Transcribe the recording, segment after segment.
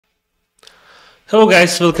Hello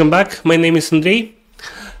guys, welcome back. My name is Andrei.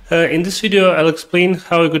 In this video, I'll explain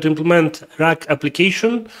how you could implement RAG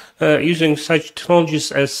application using such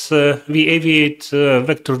technologies as Weaviate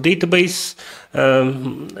vector database,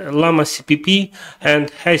 Llama.cpp, and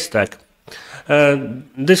Haystack.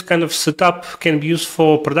 This kind of setup can be used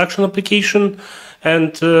for production application,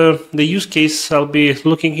 and the use case I'll be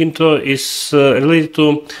looking into is related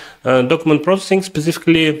to document processing.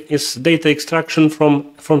 Specifically is data extraction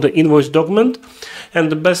from the invoice document. And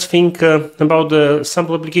the best thing about the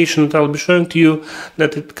sample application that I'll be showing to you,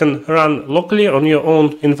 that it can run locally on your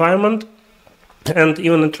own environment, and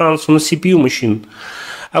even it runs on a CPU machine.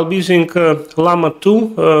 I'll be using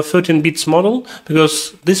Llama2 13B model,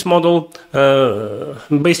 because this model,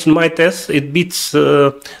 based on my tests, it beats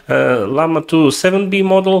Llama2 13B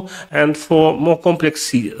model, and for more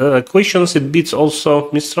complex questions, it beats also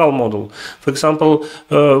Mistral model. For example,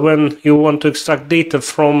 when you want to extract data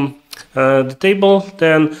from the table,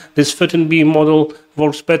 then this 13B model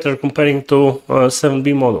works better comparing to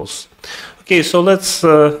 7B models. Okay, so let's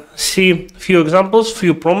see a few examples,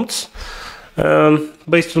 few prompts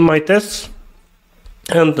based on my tests.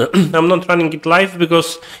 And I'm not running it live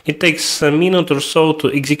because it takes a minute or so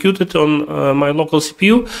to execute it on my local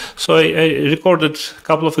CPU. So I recorded a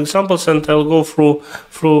couple of examples, and I'll go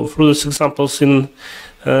through these examples in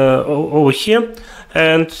over here.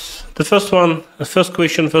 And the first one, the first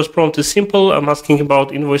question, first prompt is simple. I'm asking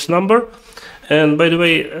about invoice number. And by the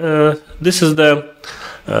way, this is the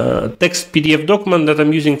text PDF document that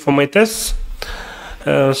I'm using for my tests.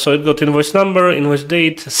 So it got invoice number, invoice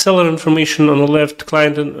date, seller information on the left,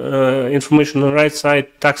 client information on the right side,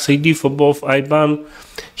 tax ID for both IBAN.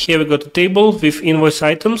 Here we got a table with invoice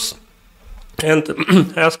items. And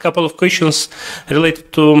I ask a couple of questions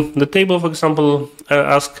related to the table. For example, I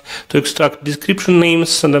ask to extract description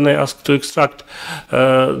names, and then I ask to extract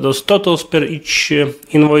those totals per each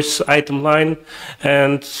invoice item line.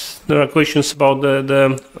 And there are questions about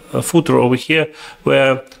the footer over here,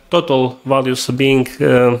 where total values are being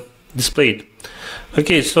displayed.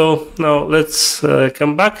 Okay, so now let's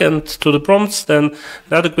come back and to the prompts. Then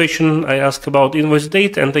the other question, I ask about invoice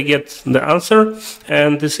date, and I get the answer,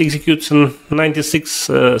 and this executes in 96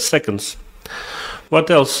 seconds. What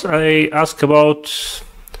else? I ask about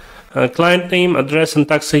client name, address, and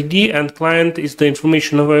tax ID, and client is the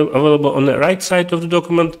information available on the right side of the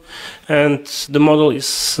document, and the model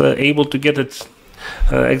is able to get it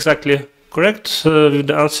exactly correct with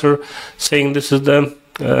the answer saying this is the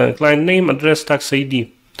client name, address, tax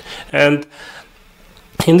ID. And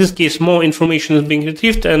in this case, more information is being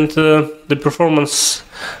retrieved, and the performance,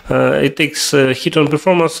 it takes a hit on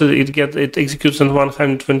performance. It executes in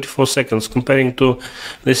 124 seconds, comparing to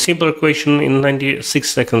the simpler question in 96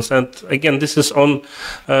 seconds. And again, this is on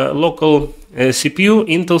local CPU,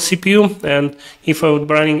 Intel CPU, and if I would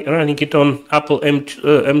be running it on Apple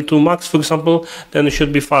M2 Max, for example, then it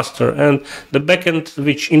should be faster. And the backend,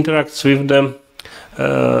 which interacts with the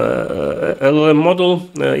LLM model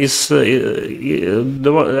is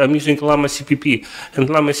the one I'm using Llama.cpp, and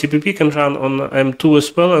Llama.cpp can run on M2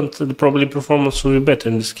 as well, and probably performance will be better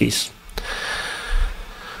in this case.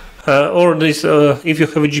 Or this, if you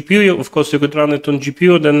have a GPU, of course you could run it on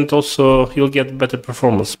GPU, then it also you'll get better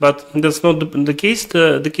performance. But that's not the case.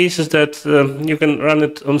 The case is that you can run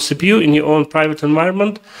it on CPU in your own private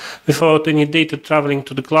environment without any data traveling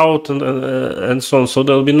to the cloud and so on. So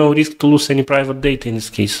there will be no risk to lose any private data in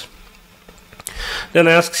this case. Then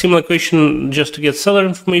I ask similar question just to get seller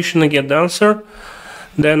information. I get the answer.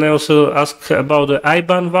 Then I also ask about the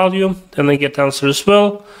IBAN value. Then I get answer as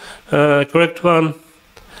well, correct one.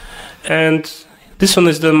 And this one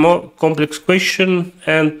is the more complex question,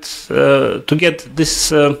 and to get this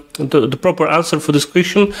the proper answer for this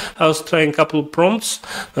question, I was trying a couple of prompts.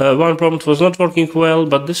 One prompt was not working well,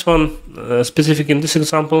 but this one, specific in this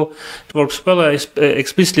example, it works well. I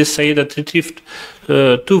explicitly say that retrieved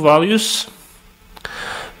two values,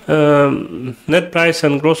 net price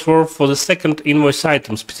and gross worth for the second invoice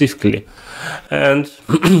item specifically. And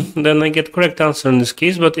then I get correct answer in this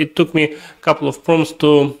case, but it took me a couple of prompts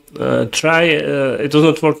to try. It was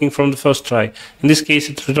not working from the first try. In this case,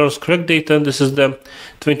 it returns correct data. This is the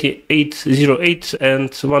 2808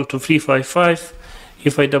 and 12355.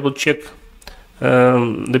 If I double check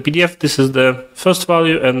the PDF, this is the first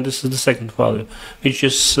value and this is the second value, which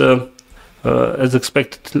is as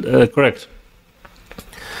expected correct.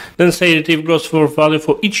 Then say retrieve gross worth value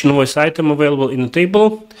for each invoice item available in the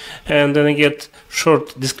table, and then I get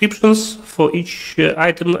short descriptions for each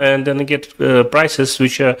item, and then I get prices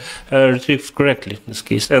which are retrieved correctly in this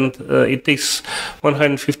case. And it takes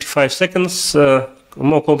 155 seconds,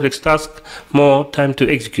 more complex task, more time to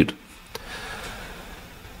execute.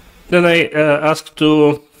 Then I ask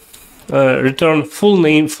to return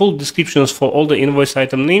full descriptions for all the invoice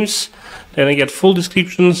item names. Then I get full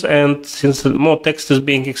descriptions, and since more text is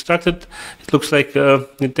being extracted, it looks like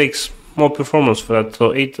it takes more performance for that, so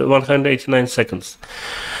 189 seconds.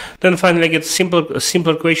 Then finally I get a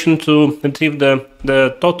simpler question to retrieve the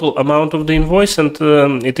total amount of the invoice, and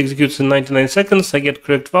it executes in 99 seconds. I get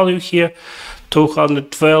correct value here,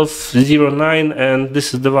 212.09, and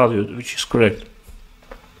this is the value which is correct.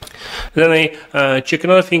 Then I check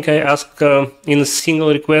another thing. I ask in a single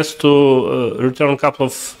request to return a couple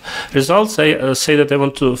of results. I say that I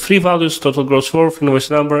want to 3 values: total gross worth,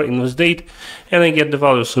 invoice number, invoice date, and I get the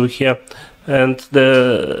values over here. And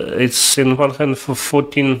it's in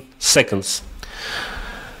 114 seconds.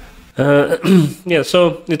 Yeah,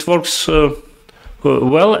 so it works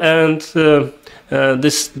well, and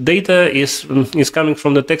this data is coming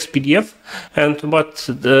from the text PDF, and what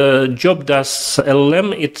the job does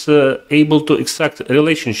LLM, it's able to extract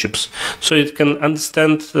relationships, so it can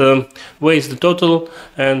understand where is the total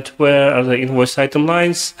and where are the invoice item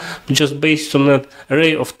lines, just based on an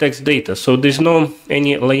array of text data. So there's no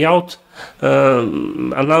any layout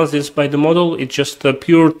analysis by the model. It's just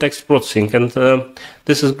pure text processing, and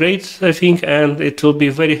this is great, I think, and it will be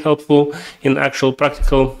very helpful in actual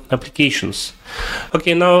practical applications.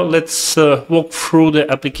 Okay, now let's walk through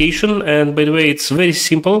the application. And by the way, it's very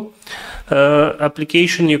simple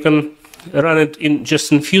application. You can run it in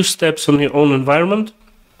just a few steps on your own environment.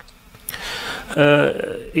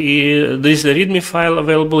 There's a README file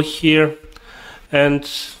available here, and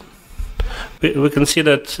we can see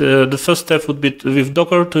that the first step would be with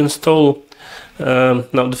Docker to install.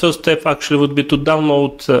 Now, the first step actually would be to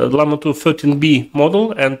download Llama2 13B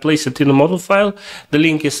model and place it in a model file. The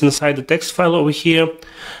link is inside the text file over here.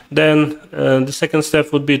 Then the second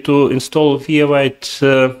step would be to install Weaviate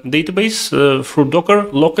database through Docker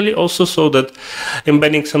locally also, so that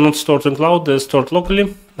embeddings are not stored in cloud, they're stored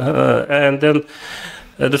locally. And then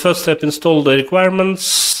the first step, install the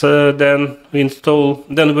requirements. Then we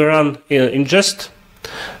run ingest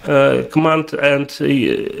command, and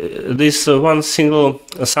this one single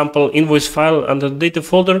sample invoice file under the data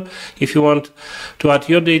folder. If you want to add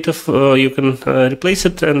your data, you can replace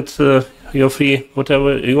it, and you're free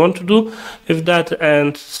whatever you want to do with that.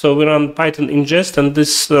 And so we run Python ingest, and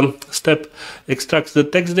this step extracts the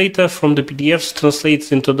text data from the PDFs,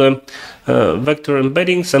 translates into the vector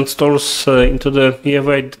embeddings, and stores into the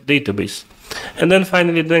Weaviate database. And then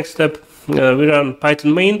finally, the next step, we run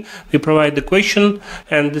Python main, we provide the question,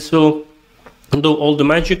 and this will do all the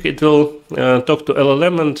magic. It will talk to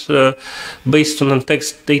LLM, and based on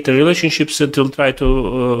text data relationships, it will try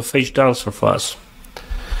to fetch the answer for us.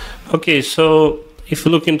 Okay, so if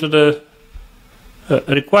we look into the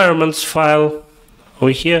requirements file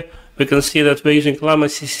over here, we can see that we're using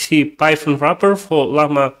Llama.cpp Python wrapper for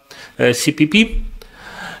Llama.cpp,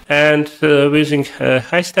 and we're using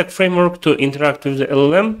Haystack framework to interact with the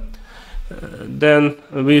LLM. Then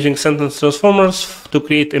we're using sentence transformers to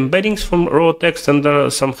create embeddings from raw text, and there are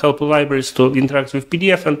some helper libraries to interact with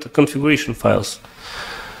PDF and configuration files.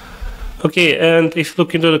 Okay, and if you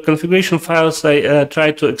look into the configuration files, I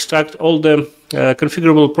try to extract all the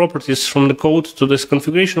configurable properties from the code to this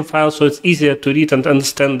configuration file, so it's easier to read and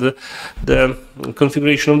understand the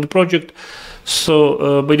configuration of the project.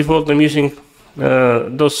 So by default, I'm using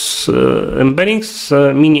those embeddings,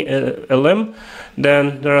 mini LM.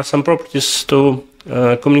 Then there are some properties to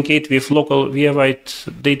communicate with local Weaviate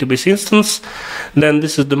database instance. Then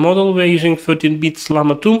this is the model we're using, 13-bit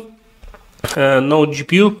Llama2, no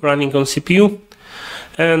GPU, running on CPU.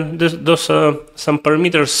 And those are some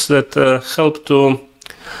parameters that help to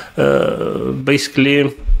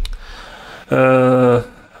basically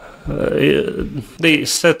they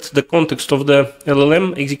set the context of the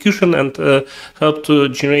LLM execution and help to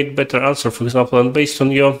generate better answer, for example. And based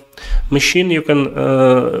on your machine, you can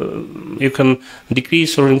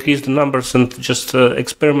decrease or increase the numbers and just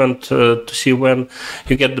experiment to see when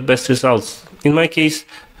you get the best results. In my case,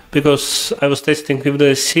 because I was testing with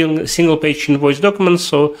the single page invoice documents,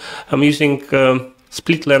 so I'm using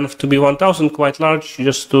split length to be 1000, quite large,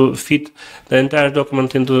 just to fit the entire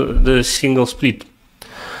document into the single split.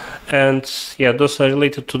 And yeah, those are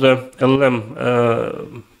related to the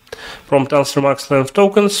LLM prompt answer max length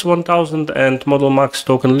tokens 1000 and model max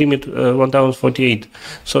token limit 1048.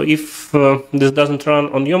 So if this doesn't run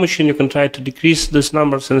on your machine, you can try to decrease these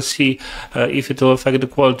numbers and see if it will affect the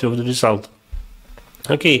quality of the result.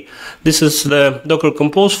 Okay, this is the Docker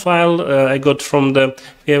compose file I got from the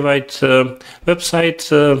Weaviate website.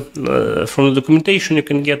 From the documentation, you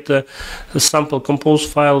can get the sample compose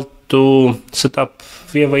file to set up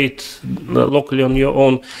Weaviate locally on your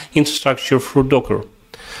own infrastructure through Docker.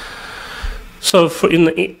 So in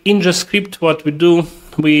the Ingest script, what we do,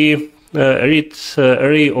 we read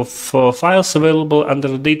array of files available under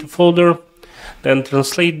the data folder, then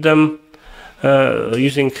translate them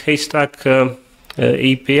using Haystack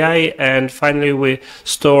API, and finally we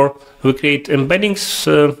create embeddings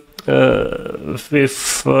with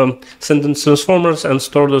sentence transformers and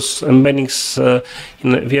store those embeddings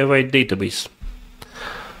in a Weaviate database.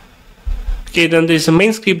 Okay, then there's a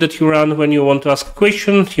main script that you run when you want to ask a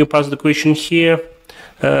question. You pass the question here.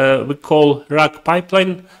 We call RAG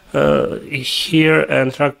pipeline here,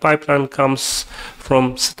 and RAG pipeline comes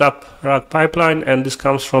from setup RAG pipeline, and this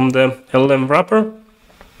comes from the LLM wrapper.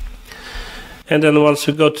 And then once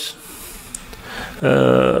we got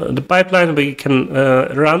the pipeline, we can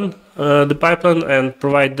run the pipeline and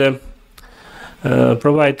provide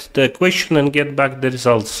the question and get back the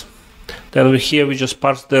results. Then here we just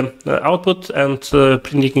parse the output and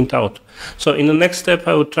printing it out. So in the next step,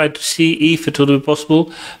 I would try to see if it would be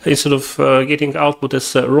possible, instead of getting output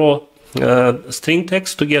as raw string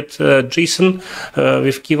text, to get JSON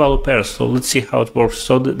with key value pairs. So let's see how it works.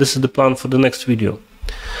 So this is the plan for the next video.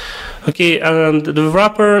 Okay, and the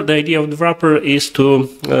wrapper, the idea of the wrapper is to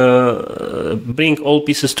bring all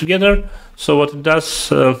pieces together. So what it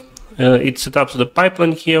does, it sets up the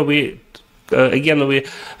pipeline here. We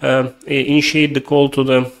initiate the call to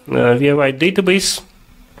the Weaviate database.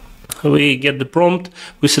 We get the prompt,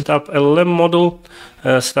 we set up LLM model,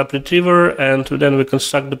 set up retriever, and then we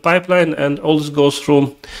construct the pipeline, and all this goes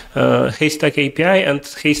through Haystack API, and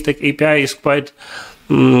Haystack API is quite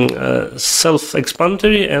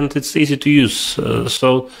self-explanatory and it's easy to use.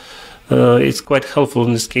 It's quite helpful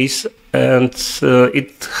in this case, and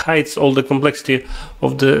it hides all the complexity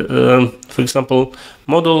of the, for example,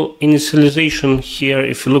 model initialization here.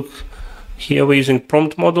 If you look here, we're using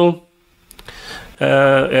prompt model,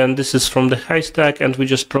 and this is from the Haystack, and we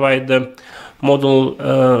just provide the model,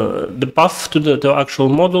 the path to the actual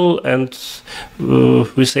model, and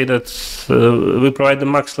we say that we provide the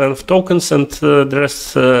max length tokens, and the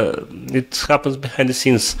rest it happens behind the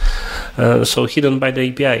scenes, so hidden by the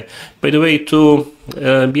API. By the way, to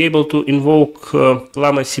be able to invoke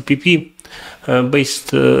Llama.cpp to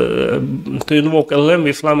invoke LLM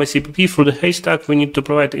with Llama.cpp through the Haystack, we need to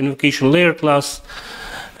provide the invocation layer class,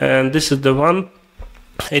 and this is the one.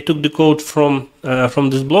 I took the code from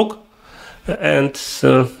this blog, and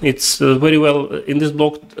it's very well in this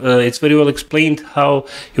blog. It's very well explained how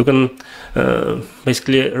you can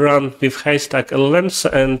basically run with Haystack LLMs,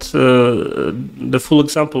 and the full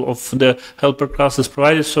example of the helper class is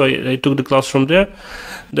provided. So I took the class from there.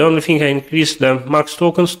 The only thing, I increased the max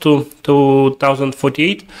tokens to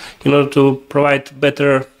 2048 in order to provide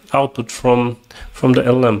better output from the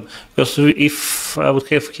LLM, because if I would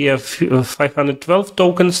have here 512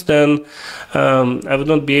 tokens, then I would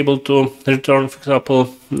not be able to return, for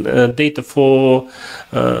example, data for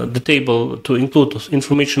the table, to include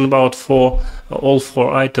information about all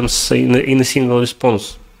four items in a single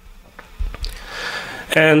response.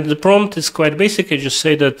 And the prompt is quite basic. I just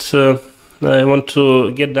say that I want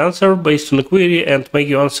to get the answer based on the query and make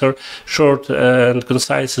your answer short and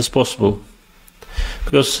concise as possible.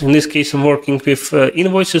 Because in this case I'm working with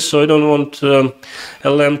invoices, so I don't want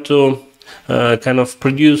LLM to kind of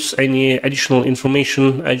produce any additional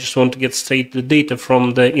information. I just want to get straight the data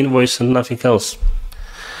from the invoice and nothing else.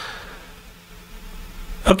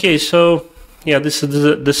 Okay, so yeah, this is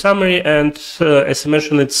the summary, and as I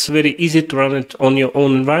mentioned, it's very easy to run it on your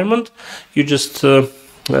own environment. You just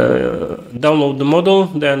download the model,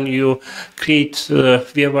 then you create a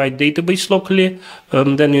Weaviate database locally,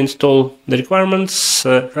 then you install the requirements,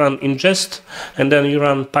 run ingest, and then you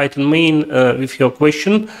run Python main with your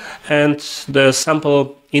question, and the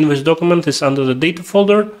sample invoice document is under the data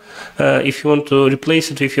folder. If you want to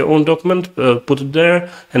replace it with your own document, put it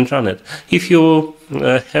there and run it. If you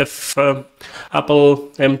have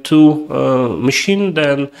Apple M2 machine,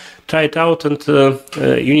 then try it out, and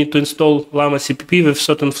you need to install Llama.cpp with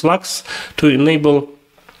certain flags to enable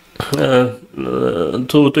a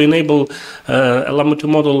Llama2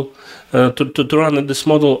 model to run this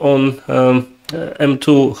model on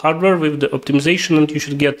M2 hardware with the optimization, and you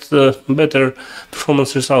should get better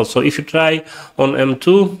performance results. So if you try on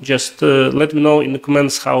M2, just let me know in the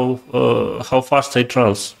comments how fast it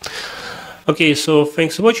runs. Okay, so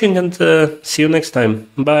thanks for watching, and see you next time.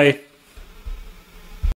 Bye.